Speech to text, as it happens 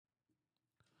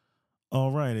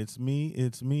All right, it's me,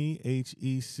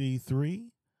 HEC3,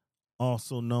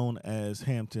 also known as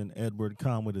Hampton Edward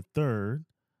Conway III,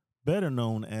 better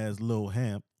known as Lil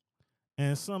Hamp,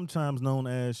 and sometimes known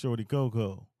as Shorty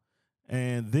Coco.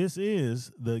 And this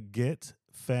is the Get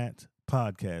Fat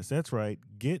Podcast. That's right,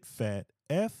 Get Fat,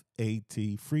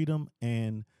 FAT, Freedom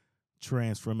and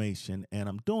Transformation. And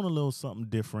I'm doing a little something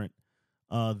different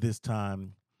this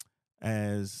time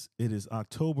as it is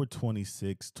October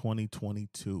 26,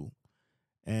 2022.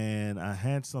 And I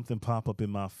had something pop up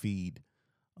in my feed,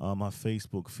 my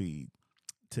Facebook feed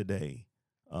today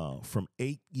from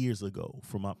 8 years ago,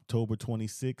 from October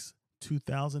 26,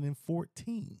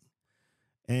 2014.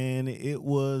 And it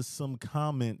was some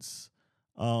comments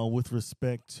with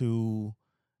respect to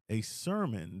a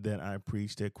sermon that I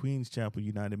preached at Queens Chapel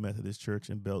United Methodist Church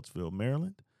in Beltsville,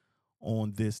 Maryland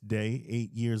on this day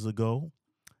 8 years ago.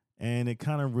 And it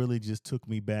kind of really just took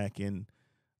me back, and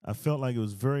I felt like it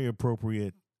was very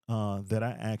appropriate that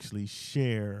I actually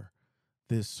share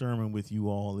this sermon with you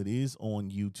all. It is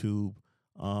on YouTube.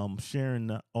 Sharing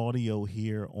the audio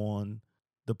here on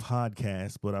the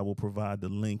podcast, but I will provide the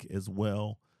link as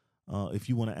well if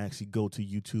you want to actually go to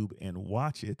YouTube and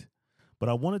watch it. But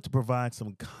I wanted to provide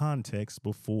some context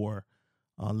before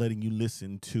letting you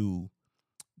listen to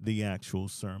the actual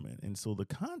sermon. And so the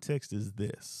context is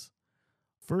this.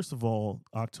 First of all,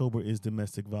 October is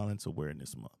Domestic Violence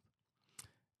Awareness Month.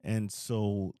 And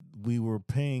so we were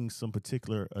paying some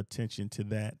particular attention to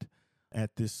that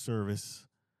at this service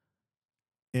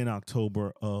in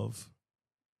October of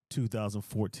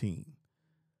 2014.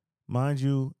 Mind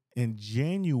you, in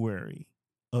January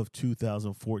of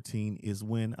 2014 is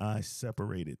when I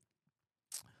separated,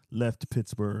 left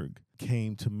Pittsburgh,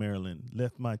 came to Maryland,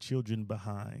 left my children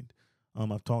behind.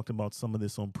 I've talked about some of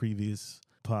this on previous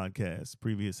podcasts,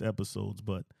 previous episodes,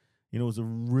 but it was a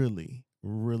really,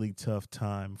 really tough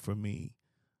time for me,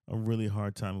 a really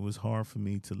hard time. It was hard for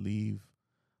me to leave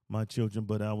my children,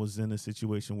 but I was in a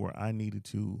situation where I needed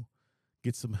to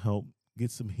get some help,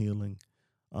 get some healing,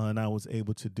 and I was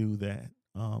able to do that.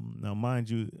 Now,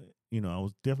 mind you, I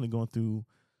was definitely going through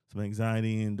some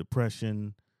anxiety and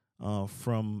depression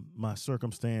from my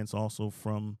circumstance, also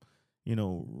from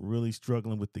really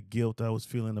struggling with the guilt I was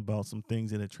feeling about some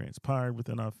things that had transpired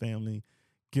within our family,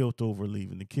 guilt over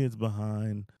leaving the kids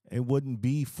behind. It wouldn't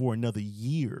be for another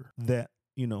year that,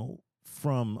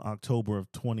 from October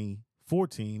of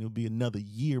 2014, it would be another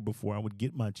year before I would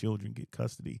get my children, get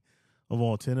custody of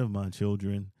all 10 of my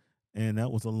children. And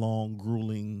that was a long,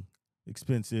 grueling,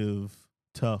 expensive,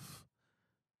 tough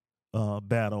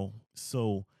battle.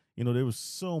 So, there was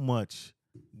so much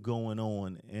going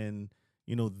on. And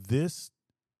this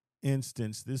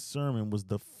instance, this sermon was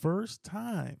the first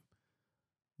time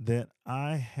that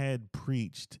I had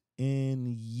preached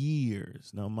in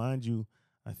years. Now, mind you,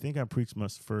 I think I preached my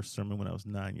first sermon when I was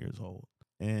 9 years old,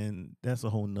 and that's a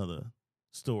whole nother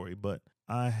story. But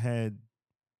I had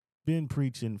been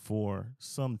preaching for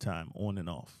some time on and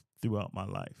off throughout my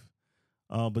life.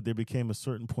 But there became a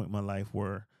certain point in my life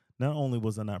where not only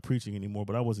was I not preaching anymore,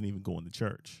 but I wasn't even going to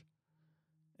church.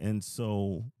 And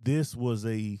so this was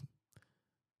a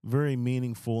very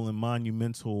meaningful and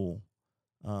monumental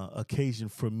occasion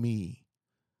for me,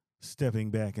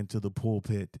 stepping back into the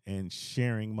pulpit and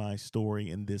sharing my story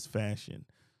in this fashion.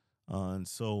 And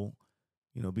so,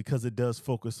 because it does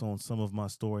focus on some of my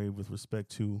story with respect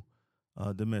to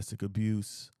domestic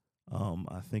abuse,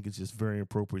 I think it's just very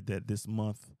appropriate that this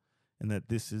month and that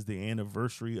this is the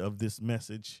anniversary of this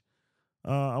message,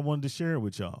 I wanted to share it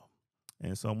with y'all.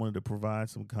 And so I wanted to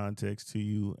provide some context to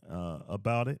you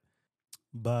about it.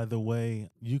 By the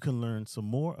way, you can learn some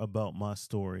more about my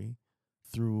story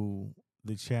through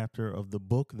the chapter of the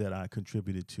book that I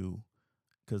contributed to,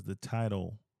 because the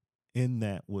title in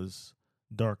that was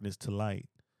Darkness to Light.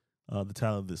 The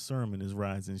title of this sermon is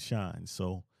Rise and Shine.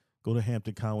 So go to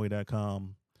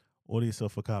hamptonconway.com, order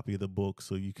yourself a copy of the book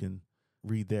so you can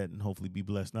read that and hopefully be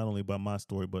blessed not only by my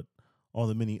story, but all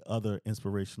the many other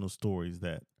inspirational stories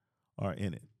that are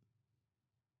in it.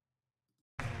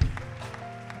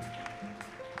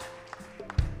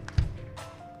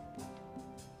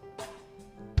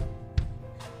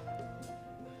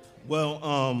 Well,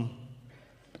 I'm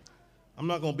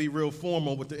not going to be real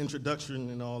formal with the introduction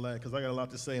and all that because I got a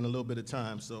lot to say in a little bit of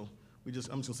time. So I'm just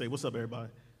going to say, what's up, everybody?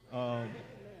 Y'all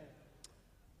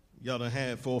done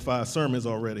had 4 or 5 sermons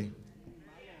already.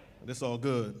 That's all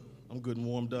good. I'm good and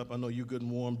warmed up. I know you're good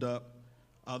and warmed up.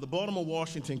 The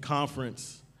Baltimore-Washington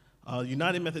Conference,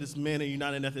 United Methodist Men and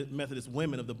United Methodist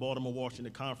Women of the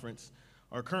Baltimore-Washington Conference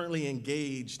are currently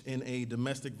engaged in a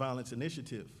domestic violence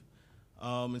initiative.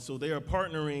 And so they are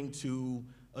partnering to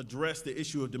address the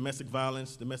issue of domestic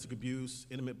violence, domestic abuse,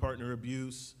 intimate partner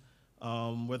abuse,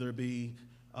 whether it be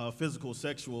physical,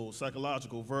 sexual,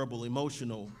 psychological, verbal,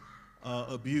 emotional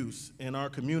abuse in our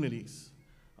communities.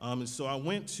 And so I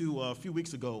went to, a few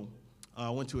weeks ago, I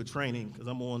went to a training because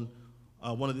I'm on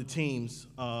one of the teams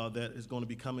that is going to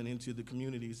be coming into the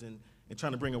communities and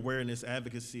trying to bring awareness,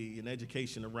 advocacy, and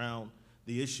education around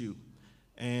the issue.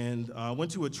 And I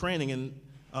went to a training, and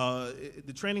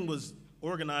the training was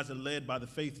organized and led by the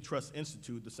Faith Trust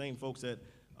Institute, the same folks that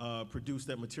produced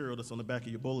that material that's on the back of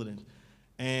your bulletin.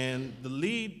 And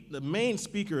the main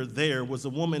speaker there was a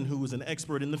woman who was an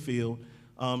expert in the field.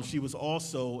 She was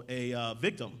also a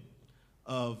victim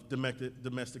of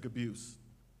domestic abuse.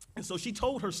 And so she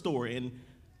told her story, and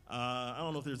I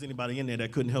don't know if there's anybody in there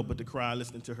that couldn't help but to cry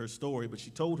listening to her story, but she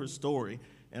told her story,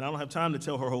 and I don't have time to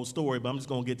tell her whole story, but I'm just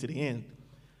gonna get to the end.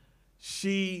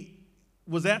 She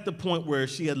was at the point where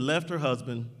she had left her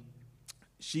husband.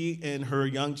 She and her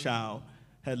young child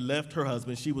had left her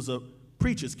husband. She was a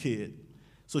preacher's kid,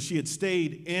 so she had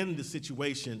stayed in the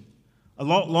situation a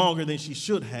lot longer than she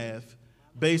should have,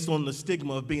 based on the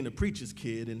stigma of being a preacher's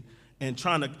kid and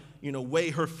trying to, weigh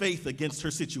her faith against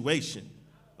her situation,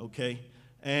 okay?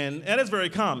 And that is very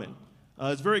common.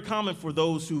 It's very common for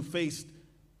those who faced,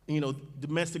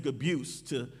 domestic abuse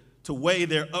to weigh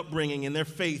their upbringing and their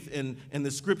faith and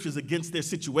the scriptures against their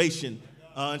situation,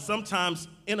 and sometimes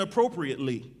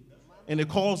inappropriately, and it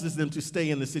causes them to stay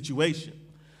in the situation.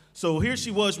 So here she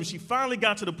was when she finally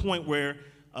got to the point where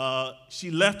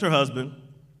she left her husband,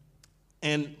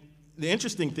 and the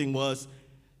interesting thing was,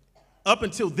 up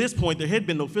until this point, there had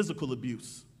been no physical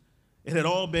abuse. It had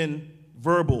all been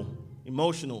verbal,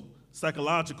 emotional,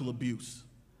 psychological abuse.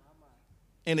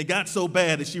 And it got so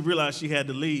bad that she realized she had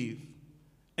to leave.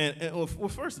 Well,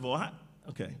 first of all,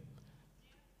 okay.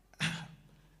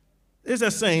 There's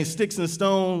that saying, sticks and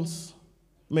stones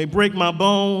may break my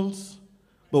bones,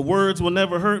 but words will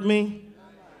never hurt me.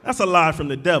 That's a lie from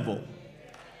the devil.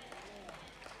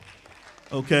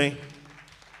 Okay?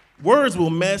 Words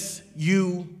will mess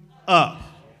you up,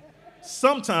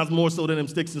 sometimes more so than them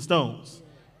sticks and stones.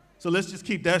 So let's just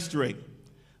keep that straight.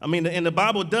 I mean, and the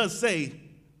Bible does say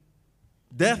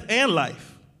death and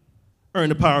life are in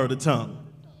the power of the tongue.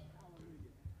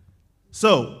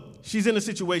 So she's in a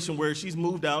situation where she's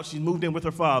moved out. She's moved in with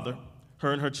her father,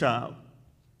 her and her child.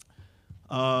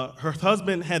 Her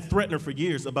husband had threatened her for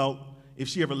years about if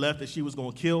she ever left that he was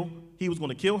going to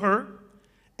kill her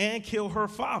and kill her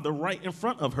father right in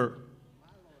front of her.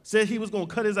 Said he was going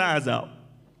to cut his eyes out.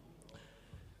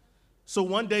 So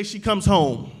one day she comes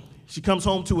home. She comes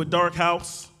home to a dark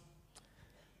house.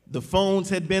 The phones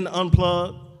had been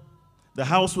unplugged. The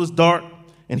house was dark,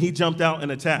 and he jumped out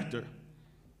and attacked her.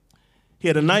 He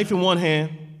had a knife in one hand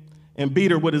and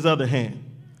beat her with his other hand,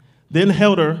 then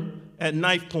held her at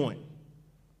knife point.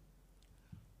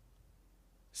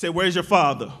 Said, "Where's your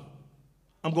father?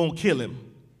 I'm going to kill him."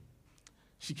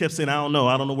 She kept saying, I don't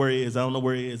know where he is, I don't know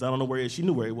where he is, I don't know where he is. She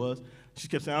knew where he was. She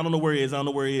kept saying, I don't know where he is, I don't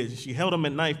know where he is. And she held him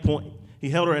at knife point. He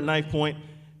held her at knife point,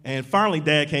 and finally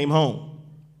Dad came home.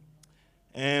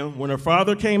 And when her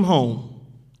father came home,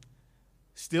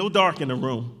 still dark in the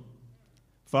room,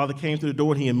 father came through the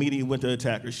door and he immediately went to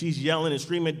attack her. She's yelling and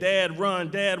screaming, Dad,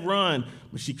 run,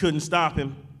 but she couldn't stop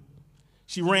him.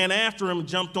 She ran after him,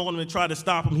 jumped on him and tried to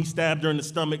stop him. He stabbed her in the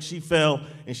stomach. She fell,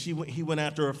 and he went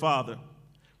after her father.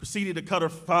 Proceeded to cut her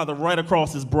father right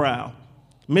across his brow,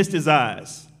 missed his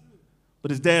eyes.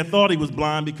 But his dad thought he was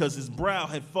blind because his brow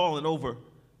had fallen over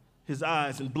his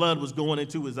eyes and blood was going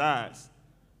into his eyes.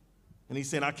 And he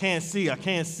said, I can't see.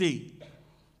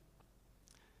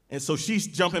 And so she's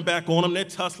jumping back on him. They're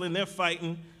tussling, they're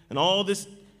fighting, and all this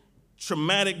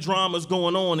traumatic drama is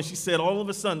going on. And she said, all of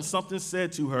a sudden, something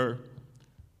said to her,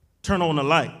 turn on the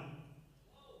light.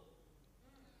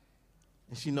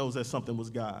 And she knows that something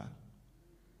was God.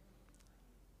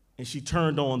 And she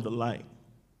turned on the light.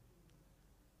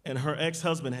 And her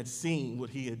ex-husband had seen what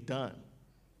he had done.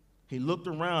 He looked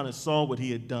around and saw what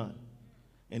he had done,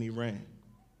 and he ran.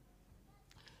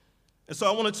 And so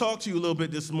I want to talk to you a little bit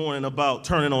this morning about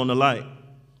turning on the light.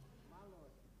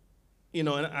 And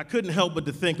I couldn't help but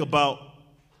to think about,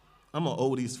 I'm an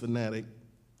oldies fanatic,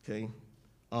 okay?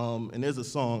 And there's a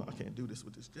song, I can't do this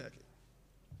with this jacket.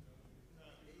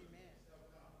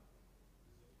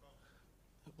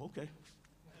 Okay.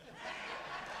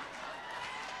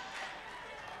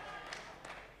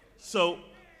 So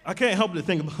I can't help but to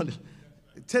think about it.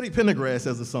 Teddy Pendergrass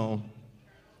has a song.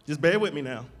 Just bear with me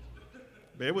now.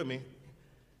 Bear with me.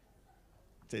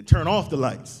 Say, turn off the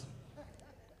lights.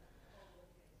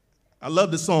 I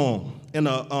love the song in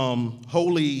a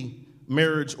holy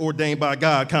marriage ordained by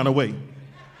God kind of way.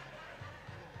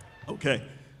 Okay.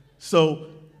 So,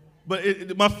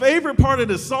 but my favorite part of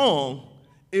the song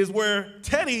is where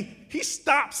Teddy, he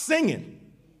stops singing.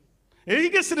 And he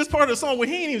gets to this part of the song where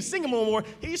he ain't even singing no more.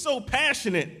 He's so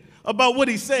passionate about what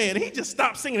he's saying. He just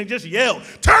stopped singing and just yelled,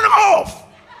 "Turn him off!"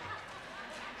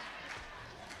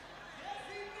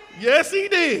 Yes, he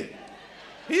did.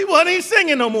 He wasn't even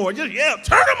singing no more. Just yelled,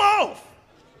 "Turn him off!"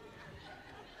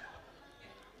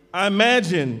 I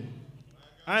imagine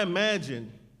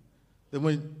that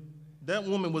when that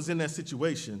woman was in that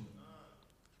situation,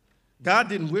 God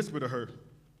didn't whisper to her.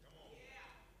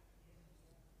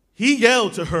 He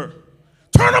yelled to her,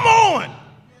 "Turn them on!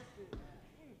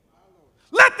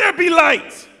 Let there be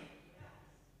light!"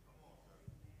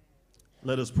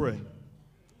 Let us pray.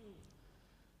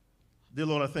 Dear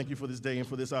Lord, I thank you for this day and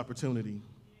for this opportunity.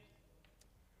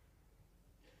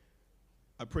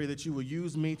 I pray that you will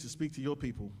use me to speak to your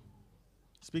people.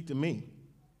 Speak to me.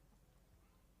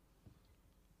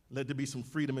 Let there be some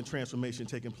freedom and transformation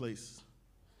taking place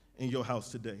in your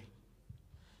house today.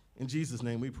 In Jesus'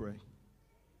 name we pray.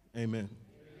 Amen.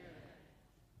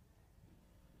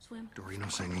 Swim. Dory, no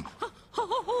singing.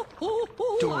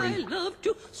 Dory. I love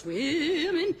to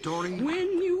swim in. Dory.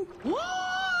 When you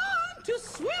want to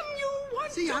swim, you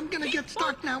want See, to I'm gonna get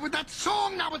stuck now with that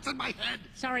song. Now it's in my head.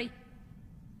 Sorry.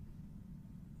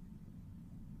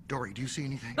 Dory, do you see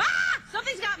anything? Ah!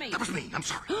 Something's got me. That was me. I'm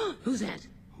sorry. Who's that?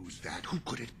 Who's that? Who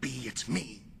could it be? It's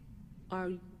me.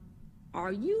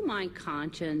 Are you my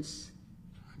conscience?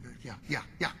 Yeah.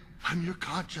 I'm your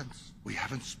conscience. We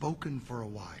haven't spoken for a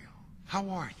while. How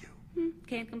are you?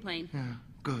 Can't complain. Yeah,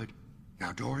 good.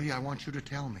 Now, Dory, I want you to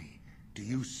tell me. Do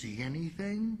you see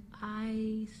anything?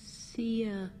 I see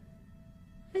a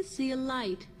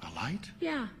light. A light?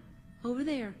 Yeah, over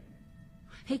there.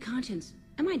 Hey, Conscience,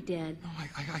 am I dead? No,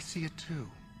 I see it too.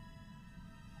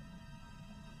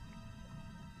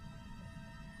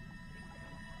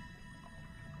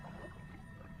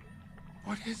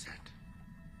 What is it?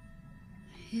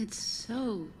 It's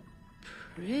so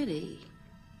pretty.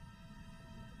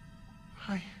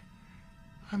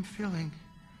 I'm feeling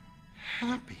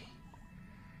happy,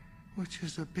 which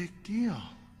is a big deal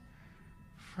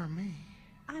for me.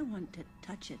 I want to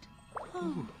touch it.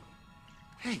 Ooh.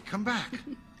 Hey, come back.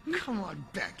 Come on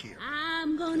back here.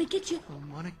 I'm gonna get you.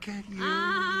 I wanna get you.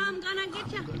 I'm gonna get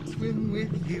you. I'm gonna swim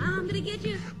with you. I'm gonna get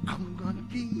you. I'm gonna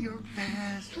be your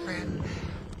best friend.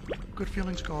 Good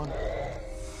feelings gone.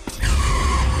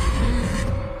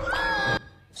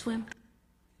 Swim.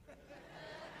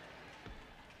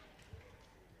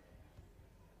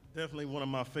 Definitely one of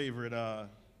my favorite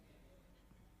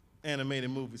animated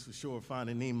movies for sure,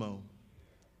 Finding Nemo.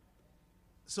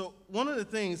 So one of the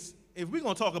things, if we're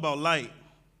going to talk about light,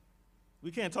 we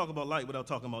can't talk about light without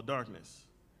talking about darkness.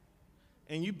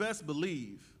 And you best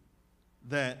believe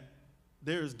that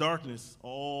there is darkness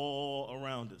all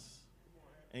around us.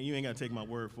 And you ain't got to take my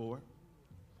word for it.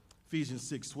 Ephesians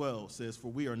 6:12 says,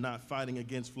 "For we are not fighting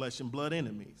against flesh and blood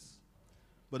enemies,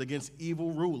 but against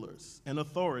evil rulers and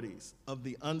authorities of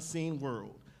the unseen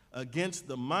world, against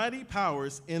the mighty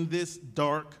powers in this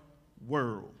dark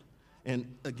world,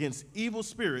 and against evil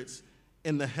spirits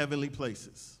in the heavenly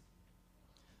places."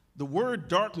 The word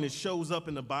darkness shows up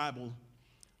in the Bible,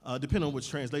 depending on which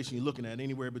translation you're looking at,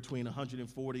 anywhere between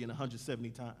 140 and 170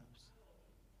 times.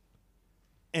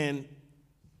 And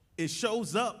it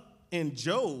shows up in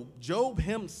Job. Job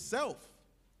himself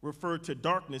referred to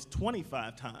darkness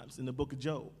 25 times in the book of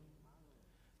Job.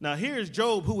 Now here's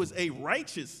Job, who is a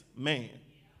righteous man,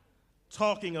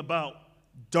 talking about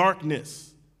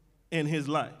darkness in his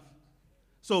life.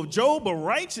 So if Job, a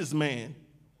righteous man,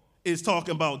 is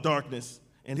talking about darkness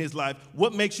in his life,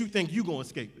 what makes you think you're going to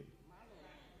escape it?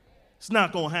 It's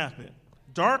not going to happen.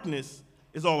 Darkness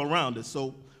is all around us.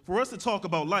 So for us to talk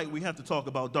about light, we have to talk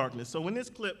about darkness. So in this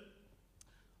clip,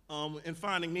 in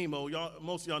Finding Nemo,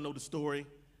 most of y'all know the story.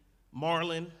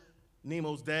 Marlin,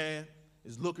 Nemo's dad,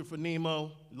 is looking for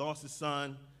Nemo, lost his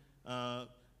son.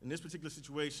 In this particular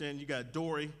situation, you got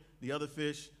Dory, the other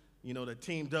fish, that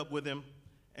teamed up with him,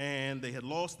 and they had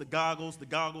lost the goggles. The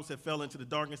goggles had fell into the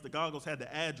darkness. The goggles had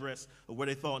the address of where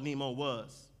they thought Nemo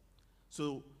was.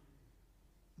 So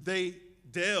they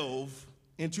delve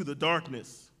into the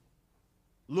darkness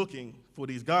looking for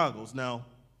these goggles. Now,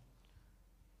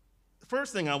 the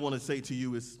first thing I want to say to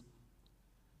you is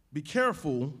be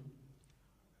careful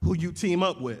who you team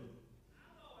up with.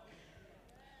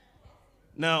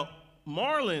 Now,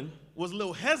 Marlin was a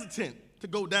little hesitant to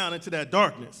go down into that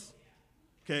darkness,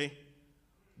 okay?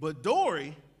 But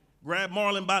Dory grabbed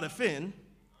Marlin by the fin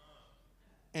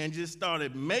and just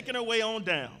started making her way on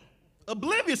down,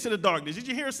 oblivious to the darkness. Did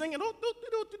you hear her singing?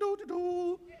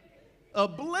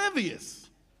 Oblivious.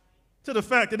 to the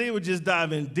fact that they were just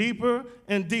diving deeper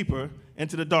and deeper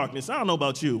into the darkness. I don't know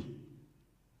about you.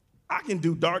 I can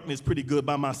do darkness pretty good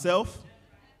by myself.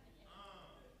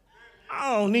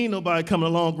 I don't need nobody coming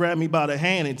along, grab me by the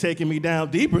hand and taking me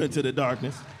down deeper into the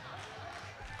darkness.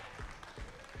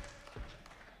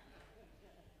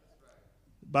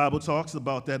 The Bible talks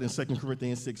about that in 2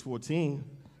 Corinthians 6:14.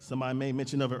 Somebody made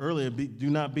mention of it earlier. Do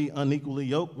not be unequally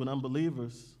yoked with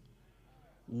unbelievers.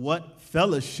 What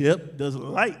fellowship does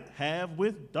light have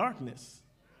with darkness?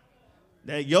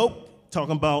 That yoke,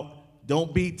 talking about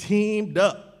don't be teamed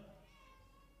up.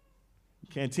 You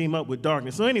can't team up with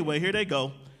darkness. So anyway, here they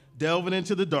go, delving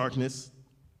into the darkness,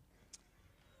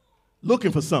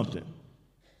 looking for something,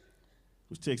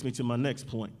 which takes me to my next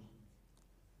point.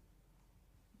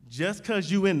 Just because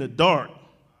you in the dark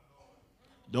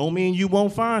don't mean you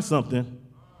won't find something.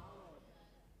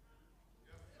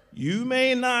 You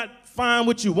may not find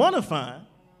what you want to find,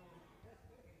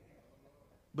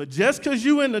 but just because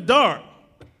you in the dark,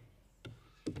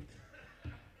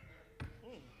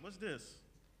 what's this?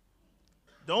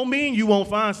 Don't mean you won't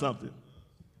find something.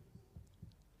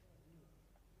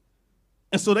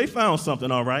 And so they found something,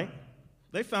 all right.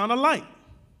 They found a light.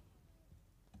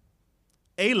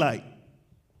 A light.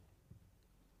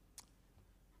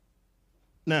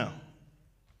 Now,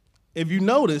 if you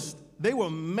noticed, they were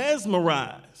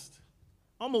mesmerized,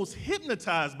 almost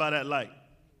hypnotized by that light.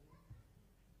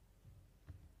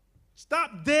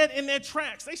 Stopped dead in their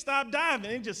tracks. They stopped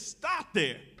diving and just stopped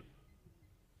there.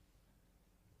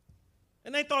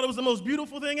 And they thought it was the most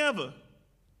beautiful thing ever.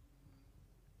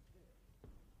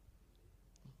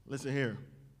 Listen here.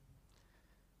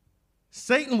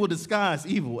 Satan will disguise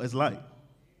evil as light.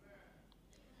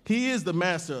 He is the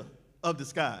master of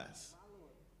disguise.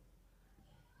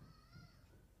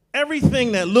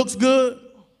 Everything that looks good,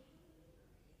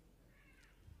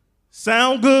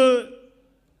 sound good,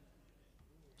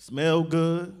 smell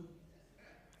good,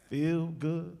 feel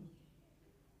good,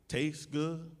 taste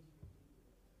good,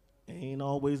 ain't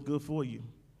always good for you.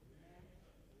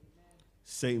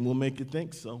 Satan will make you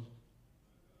think so.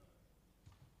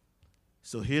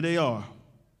 So here they are,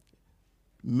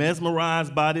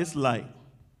 mesmerized by this light,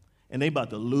 and they about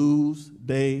to lose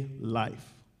their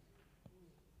life.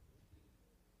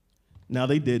 Now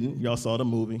they didn't. Y'all saw the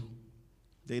movie.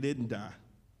 They didn't die.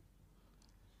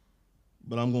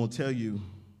 But I'm going to tell you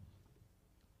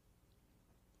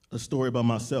a story about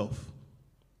myself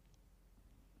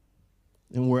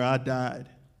and where I died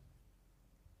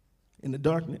in the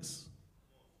darkness.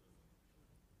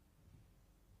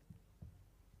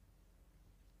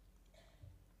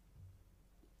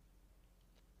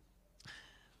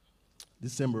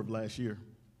 December of last year.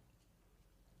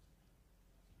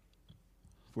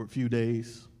 For a few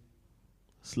days,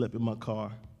 slept in my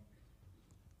car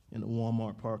in the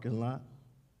Walmart parking lot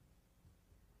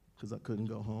because I couldn't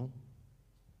go home.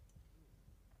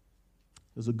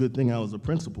 It was a good thing I was a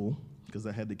principal because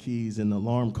I had the keys and the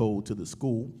alarm code to the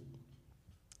school.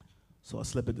 So I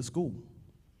slept at the school,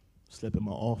 slept in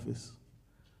my office,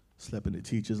 slept in the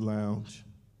teacher's lounge.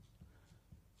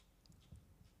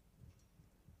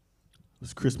 It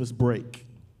was Christmas break.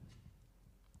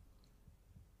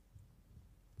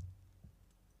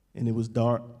 And it was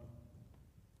dark.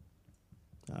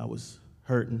 I was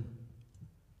hurting.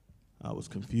 I was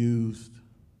confused.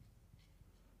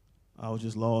 I was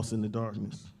just lost in the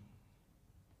darkness.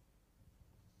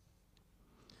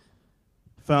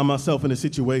 Found myself in a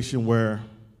situation where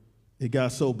it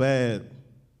got so bad,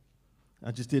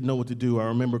 I just didn't know what to do. I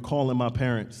remember calling my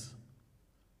parents.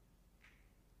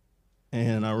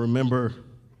 And I remember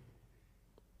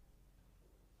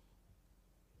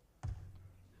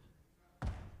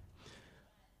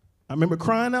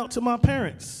crying out to my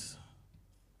parents,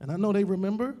 and I know they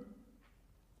remember.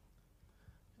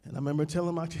 And I remember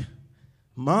telling my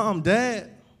Mom, Dad,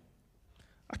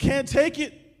 I can't take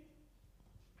it.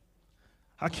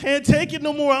 I can't take it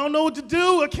no more. I don't know what to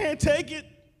do. I can't take it.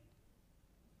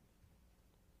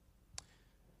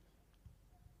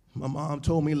 My mom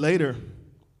told me later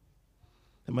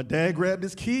that my dad grabbed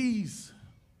his keys.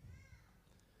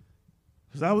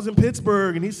 Because I was in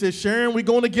Pittsburgh, and he said, Sharon, we're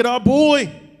going to get our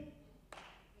boy.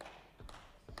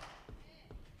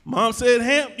 Mom said,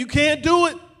 Hamp, you can't do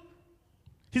it.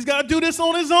 He's got to do this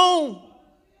on his own.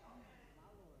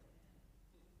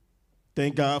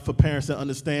 Thank God for parents that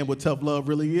understand what tough love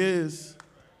really is.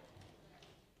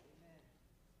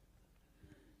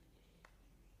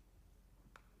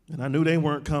 And I knew they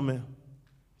weren't coming.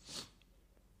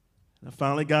 And I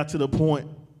finally got to the point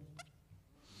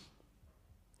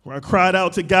where I cried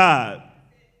out to God.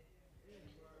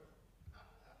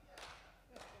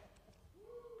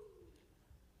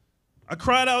 I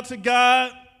cried out to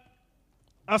God.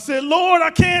 I said, Lord,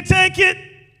 I can't take it.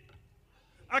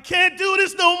 I can't do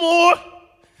this no more.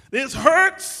 This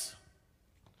hurts.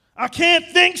 I can't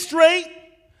think straight.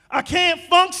 I can't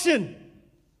function.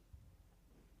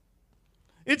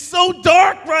 It's so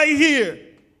dark right here.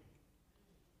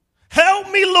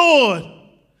 Help me, Lord.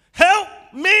 Help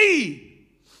me.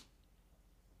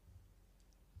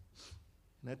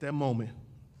 And at that moment,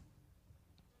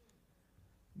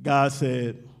 God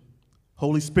said,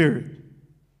 Holy Spirit,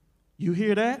 you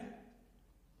hear that?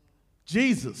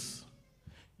 Jesus,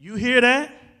 you hear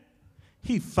that?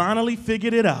 He finally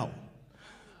figured it out.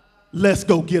 Let's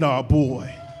go get our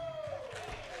boy.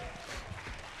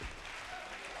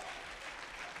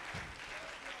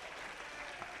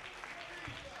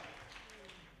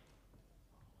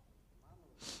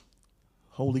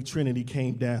 Holy Trinity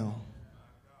came down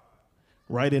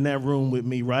right in that room with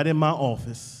me, right in my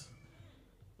office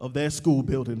of that school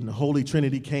building. The Holy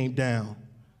Trinity came down.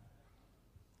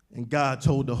 And God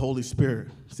told the Holy Spirit,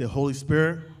 he said, Holy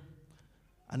Spirit,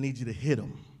 I need you to hit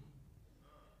him.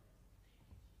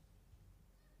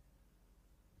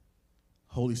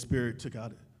 Holy Spirit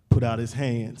put out his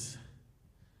hands.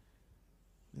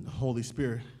 And the Holy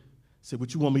Spirit said,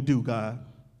 what you want me to do, God?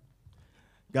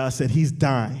 God said, he's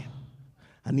dying.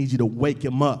 I need you to wake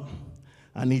him up.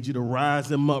 I need you to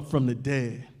rise him up from the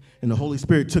dead. And the Holy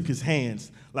Spirit took his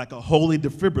hands like a holy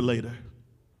defibrillator.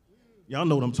 Y'all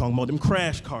know what I'm talking about, them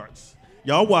crash carts.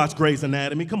 Y'all watch Grey's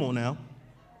Anatomy, come on now.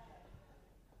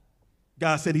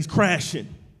 God said he's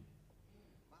crashing.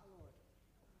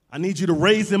 I need you to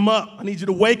raise him up. I need you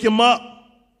to wake him up.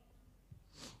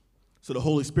 So the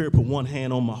Holy Spirit put one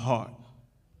hand on my heart.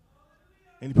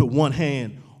 And he put one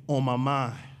hand on my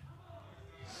mind.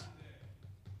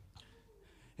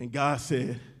 And God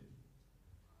said,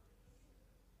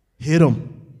 hit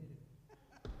him.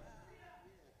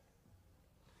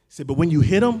 He said, but when you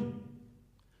hit him,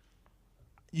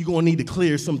 you're going to need to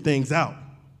clear some things out.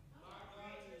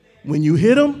 When you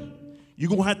hit him, you're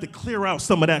going to have to clear out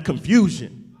some of that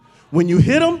confusion. When you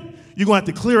hit him, you're going to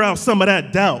have to clear out some of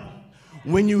that doubt.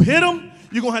 When you hit him,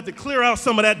 you're going to have to clear out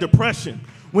some of that depression.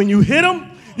 When you hit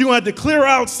him, you're going to have to clear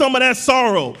out some of that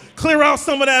sorrow, clear out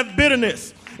some of that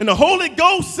bitterness. And the Holy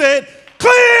Ghost said,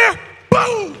 clear,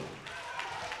 boom.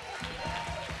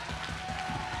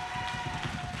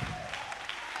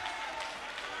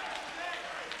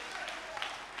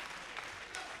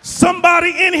 Somebody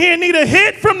in here need a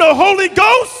hit from the Holy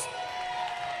Ghost?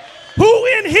 Who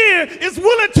in here is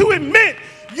willing to admit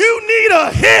you need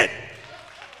a hit?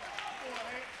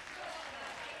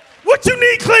 What you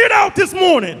need cleared out this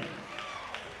morning?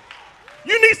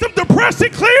 You need some depression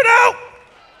cleared out?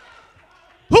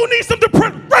 Who needs some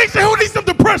depression? Who needs some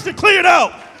depression cleared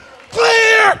out?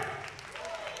 Clear!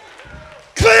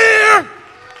 Clear!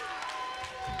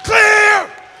 Clear!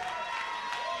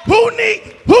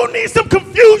 Who needs some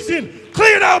confusion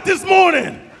cleared out this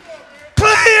morning?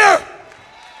 Clear!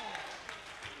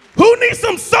 Who needs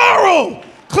some sorrow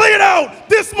cleared out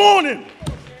this morning?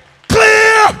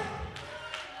 Clear!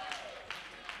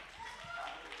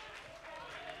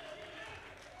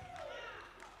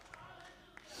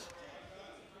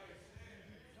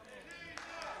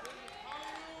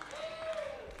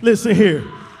 Listen here.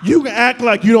 You can act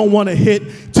like you don't want to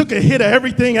hit. Took a hit of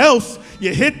everything else.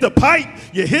 You hit the pipe.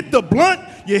 You hit the blunt.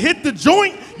 You hit the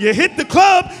joint. You hit the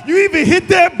club. You even hit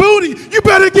that booty. You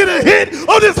better get a hit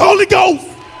of this Holy Ghost.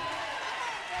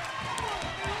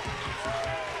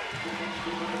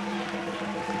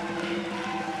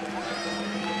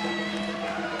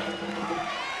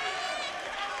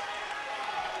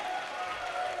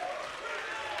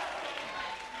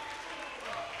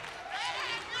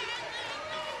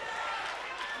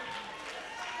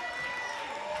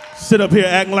 Sit up here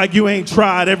acting like you ain't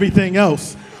tried everything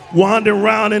else. Wander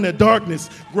around in the darkness,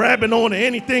 grabbing on to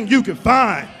anything you can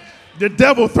find. The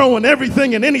devil throwing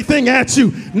everything and anything at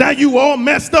you. Now you all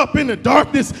messed up in the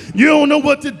darkness. You don't know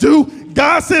what to do.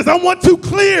 God says, I want to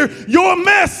clear your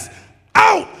mess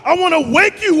out. I want to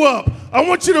wake you up. I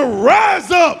want you to rise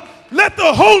up. Let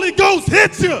the Holy Ghost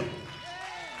hit you.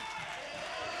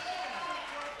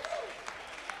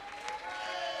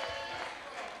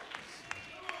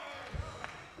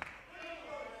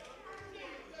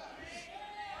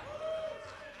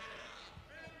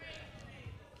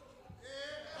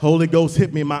 Holy Ghost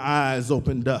hit me, my eyes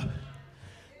opened up,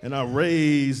 and I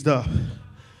raised up.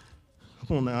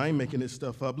 Come on now, I ain't making this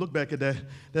stuff up. Look back at that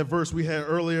verse we had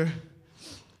earlier. It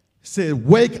said,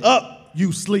 wake up,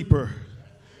 you sleeper.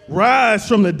 Rise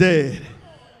from the dead,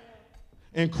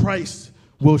 and Christ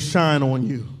will shine on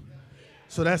you.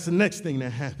 So that's the next thing that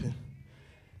happened.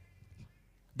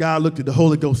 God looked at the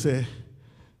Holy Ghost and said,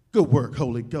 Good work,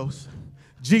 Holy Ghost.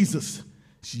 Jesus,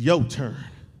 it's your turn.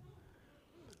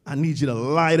 I need you to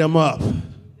light them up.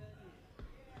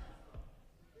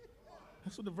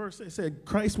 That's what the verse said. It said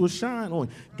Christ will shine on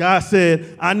you. God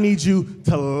said, I need you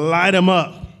to light them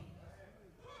up.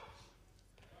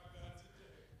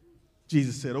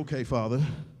 Jesus said, okay, Father,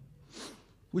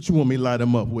 what you want me to light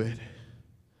them up with?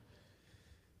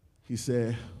 He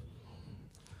said,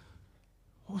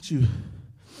 why don't you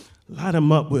light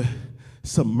them up with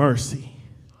some mercy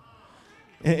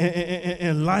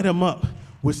and light them up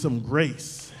with some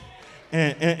grace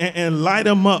and light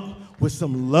them up with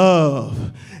some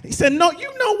love. He said, no,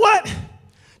 you know what?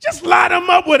 Just light them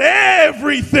up with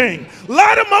everything.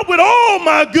 Light them up with all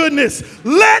my goodness.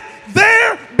 Let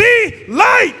there be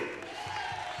light.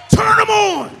 Turn them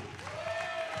on.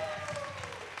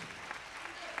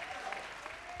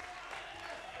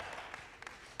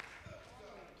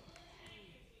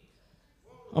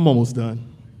 I'm almost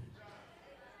done.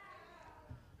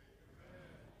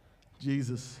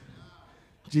 Jesus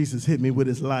hit me with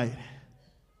his light.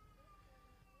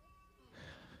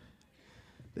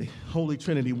 The Holy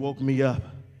Trinity woke me up,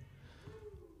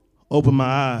 opened my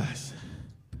eyes,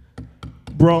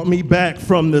 brought me back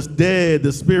from the dead,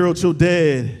 the spiritual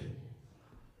dead,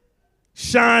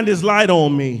 shined his light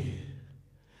on me.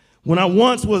 When I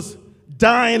once was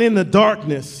dying in the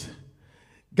darkness,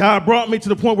 God brought me to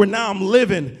the point where now I'm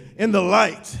living in the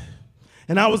light.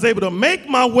 And I was able to make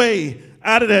my way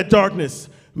out of that darkness,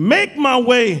 make my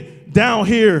way down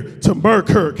here to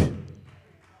Merkirk.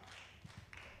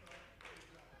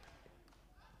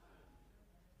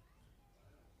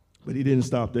 But he didn't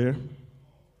stop there.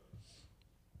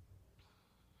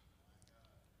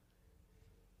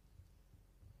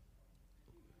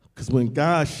 Because when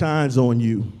God shines on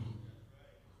you,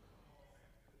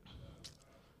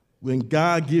 when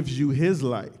God gives you his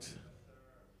light,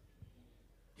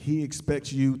 he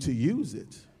expects you to use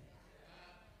it.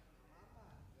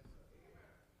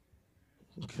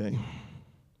 Okay.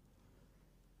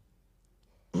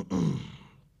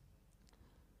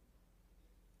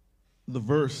 The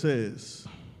verse says,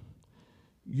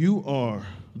 you are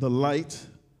the light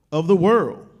of the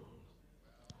world.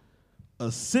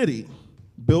 A city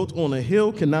built on a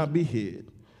hill cannot be hid.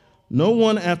 No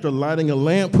one, after lighting a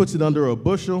lamp, puts it under a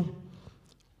bushel,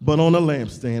 but on a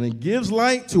lampstand, and gives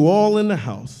light to all in the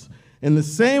house. In the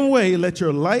same way, let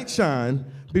your light shine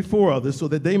before others, so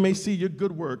that they may see your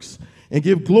good works and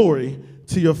give glory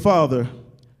to your Father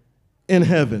in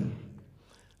heaven.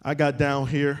 I got down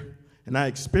here and I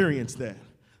experienced that.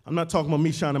 I'm not talking about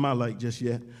me shining my light just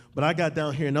yet, but I got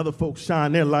down here and other folks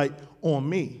shine their light on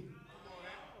me.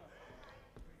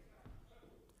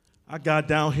 I got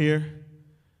down here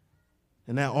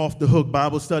and that Off the Hook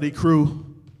Bible study crew,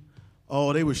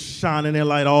 oh, they were shining their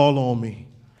light all on me.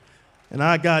 And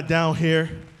I got down here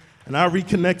and I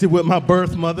reconnected with my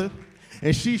birth mother,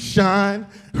 and she shined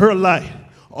her light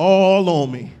all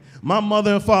on me. My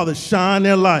mother and father shined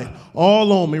their light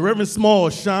all on me. Reverend Small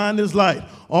shined his light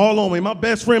all on me. My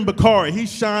best friend Bakari, he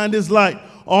shined his light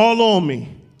all on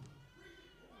me.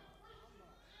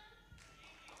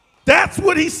 That's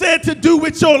what he said to do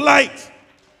with your light.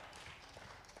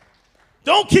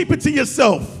 Don't keep it to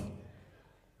yourself.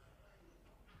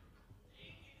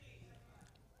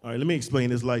 All right, let me explain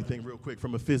this light thing real quick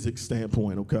from a physics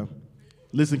standpoint, okay?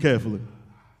 Listen carefully.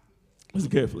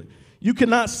 Listen carefully. You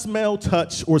cannot smell,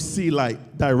 touch, or see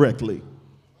light directly.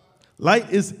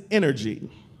 Light is energy,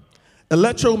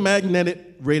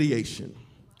 electromagnetic radiation.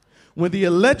 When the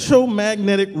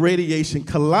electromagnetic radiation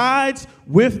collides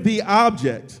with the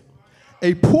object,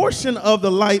 a portion of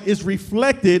the light is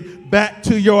reflected back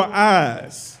to your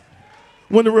eyes.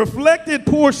 When the reflected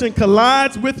portion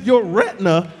collides with your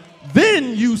retina,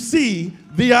 then you see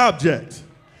the object.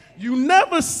 You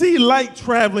never see light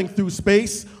traveling through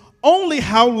space, only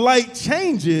how light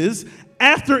changes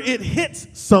after it hits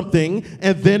something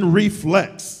and then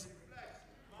reflects.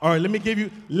 All right, let me give you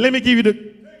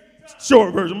the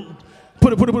short version.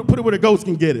 Put it where the ghost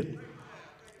can get it.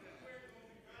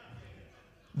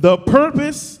 The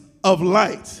purpose of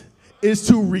light is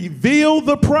to reveal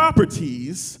the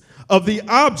properties of the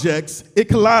objects it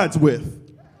collides with.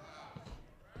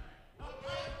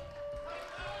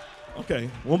 Okay,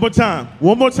 one more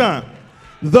time.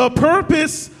 The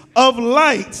purpose of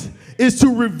light is to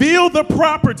reveal the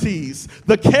properties,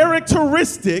 the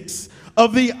characteristics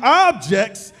of the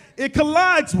objects it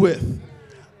collides with.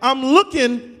 I'm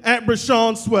looking at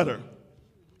Brashawn's sweater.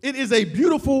 It is a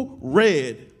beautiful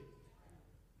red,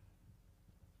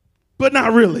 but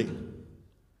not really.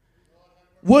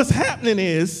 What's happening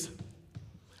is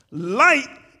light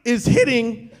is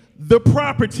hitting the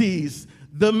properties,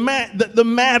 the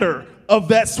matter of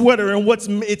that sweater and what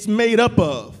it's made up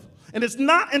of. And it's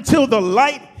not until the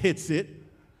light hits it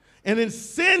and it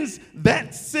sends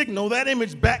that signal, that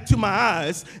image back to my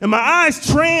eyes, and my eyes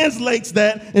translates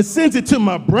that and sends it to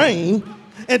my brain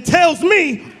and tells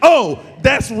me, oh,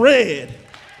 that's red.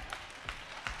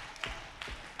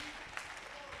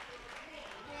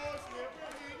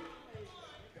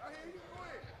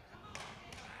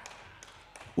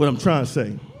 What I'm trying to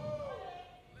say.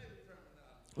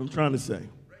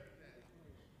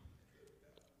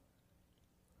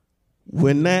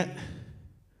 When that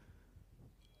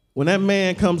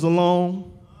man comes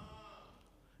along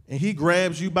and he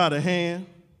grabs you by the hand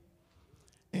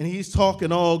and he's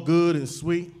talking all good and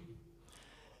sweet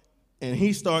and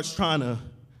he starts trying to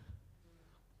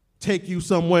take you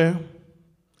somewhere,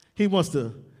 he wants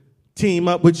to team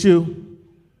up with you,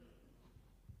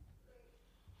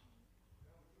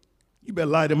 you better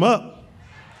light him up.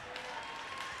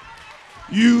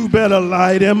 You better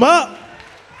light him up.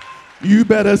 You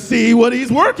better see what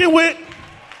he's working with.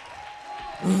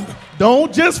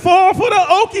 Don't just fall for the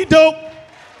okie doke.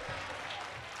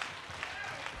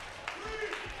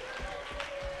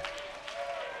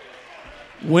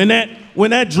 When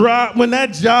that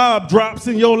job drops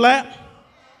in your lap,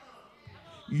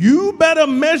 you better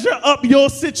measure up your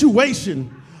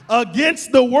situation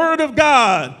against the word of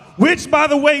God, which, by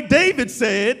the way, David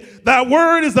said, thy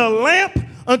word is a lamp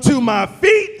unto my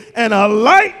feet and a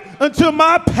light unto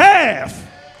my path.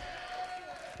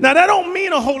 Now, that don't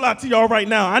mean a whole lot to y'all right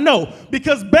now. I know,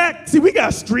 because we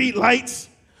got street lights.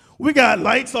 We got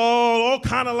lights, all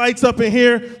kind of lights up in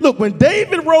here. Look, when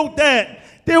David wrote that,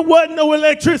 there wasn't no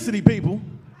electricity, people.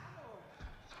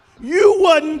 You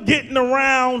wasn't getting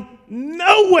around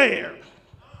nowhere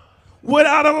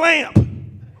without a lamp.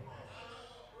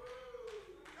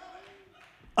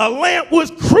 A lamp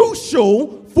was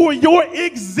crucial for your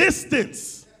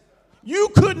existence. You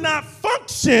could not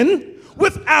function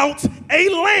without a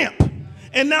lamp.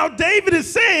 And now David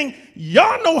is saying,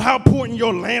 y'all know how important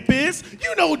your lamp is.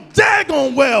 You know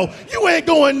daggone well you ain't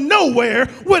going nowhere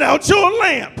without your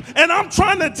lamp. And I'm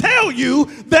trying to tell you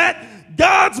that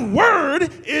God's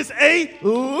word is a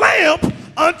lamp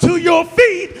unto your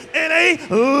feet and a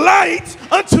light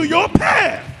unto your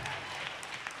path.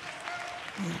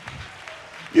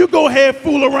 You go ahead,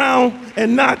 fool around,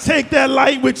 and not take that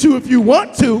light with you if you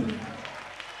want to.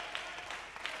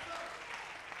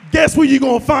 Guess where you're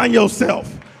going to find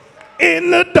yourself? In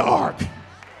the dark.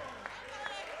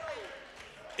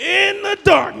 In the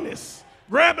darkness.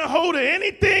 Grabbing hold of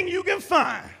anything you can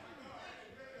find.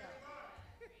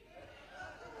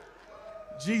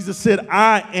 Jesus said,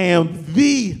 I am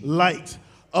the light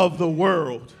of the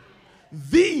world.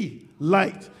 The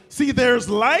light. See, there's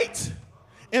light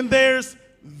and there's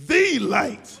the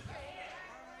light.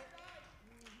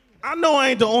 I know I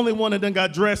ain't the only one that done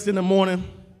got dressed in the morning.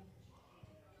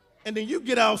 And then you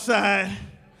get outside,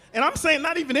 and I'm saying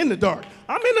not even in the dark.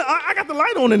 I got the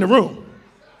light on in the room.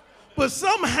 But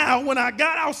somehow when I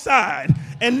got outside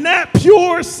and that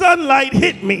pure sunlight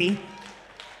hit me,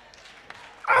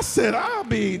 I said, I'll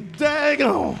be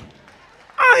daggone.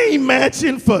 I ain't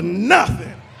matching for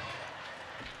nothing.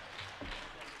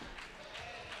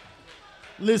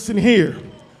 Listen here.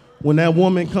 When that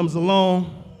woman comes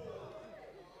along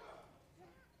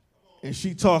and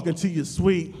she talking to you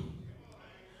sweet,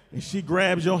 and she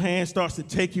grabs your hand, starts to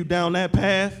take you down that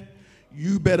path,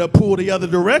 you better pull the other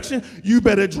direction. You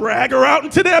better drag her out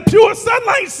into that pure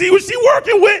sunlight and see what she's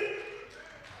working with.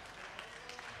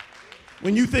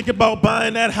 When you think about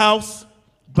buying that house,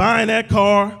 buying that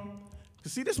car,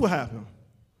 see, this will happen.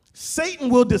 Satan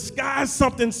will disguise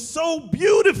something so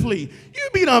beautifully. You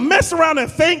be done mess around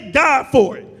and thank God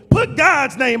for it. Put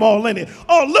God's name all in it.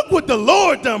 Oh, look what the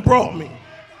Lord done brought me.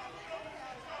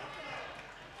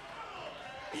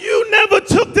 You never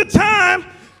took the time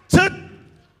to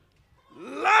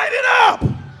light it up.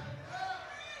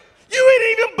 You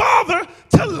ain't even bother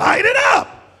to light it up.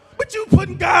 But you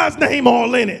putting God's name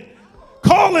all in it.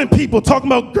 Calling people,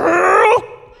 talking about, girl,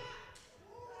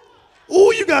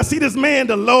 ooh, you gotta see this man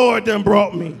the Lord done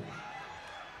brought me.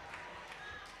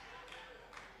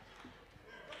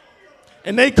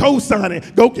 And they co-signing,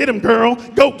 go get him, girl,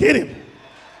 go get him.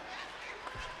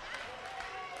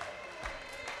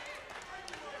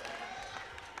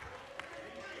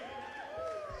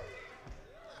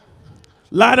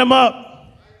 Light them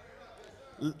up.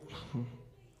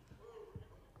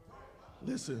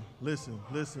 Listen.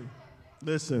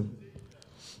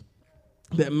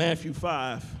 That Matthew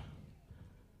 5.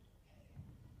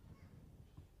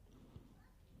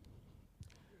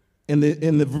 In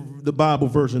the Bible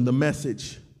version, the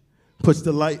Message puts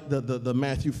the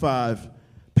Matthew 5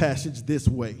 passage this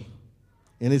way.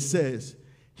 And it says,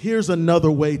 here's another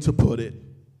way to put it.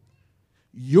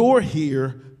 You're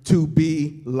here to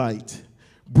be light,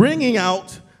 bringing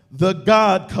out the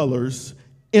God colors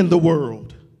in the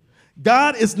world.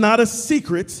 God is not a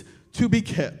secret to be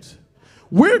kept.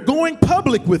 We're going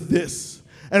public with this,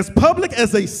 as public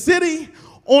as a city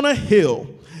on a hill.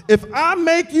 If I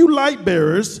make you light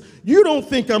bearers, you don't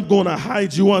think I'm going to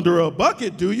hide you under a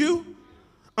bucket, do you?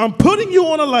 I'm putting you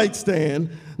on a light stand.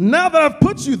 Now that I've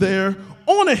put you there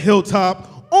on a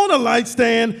hilltop, on a light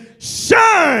stand,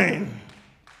 shine.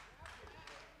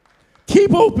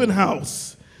 Keep open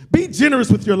house. Be generous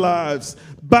with your lives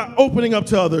by opening up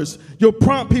to others. You'll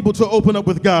prompt people to open up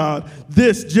with God,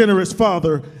 this generous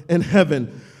Father in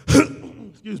heaven.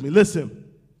 Excuse me, listen.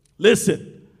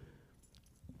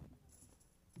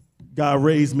 God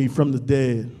raised me from the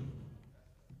dead,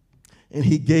 and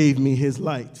he gave me his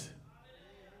light.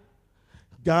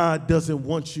 God doesn't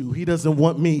want you. He doesn't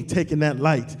want me taking that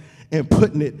light and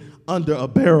putting it under a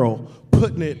barrel,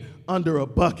 putting it under a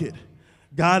bucket.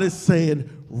 God is saying,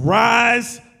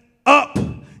 rise up.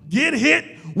 Get hit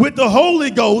with the Holy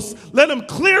Ghost. Let him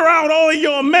clear out all of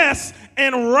your mess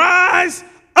and rise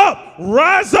up.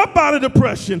 Rise up out of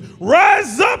depression.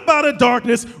 Rise up out of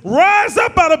darkness. Rise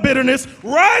up out of bitterness.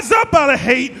 Rise up out of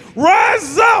hate.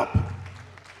 Rise up.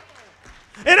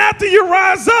 And after you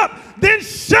rise up, then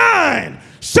shine.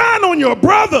 Shine on your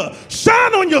brother.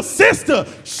 Shine on your sister.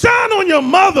 Shine on your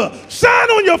mother. Shine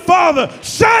on your father.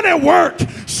 Shine at work.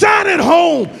 Shine at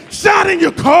home. Shine in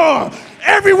your car.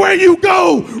 Everywhere you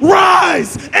go,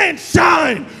 rise and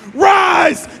shine.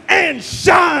 Rise and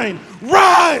shine.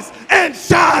 Rise and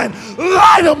shine.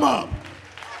 Light them up.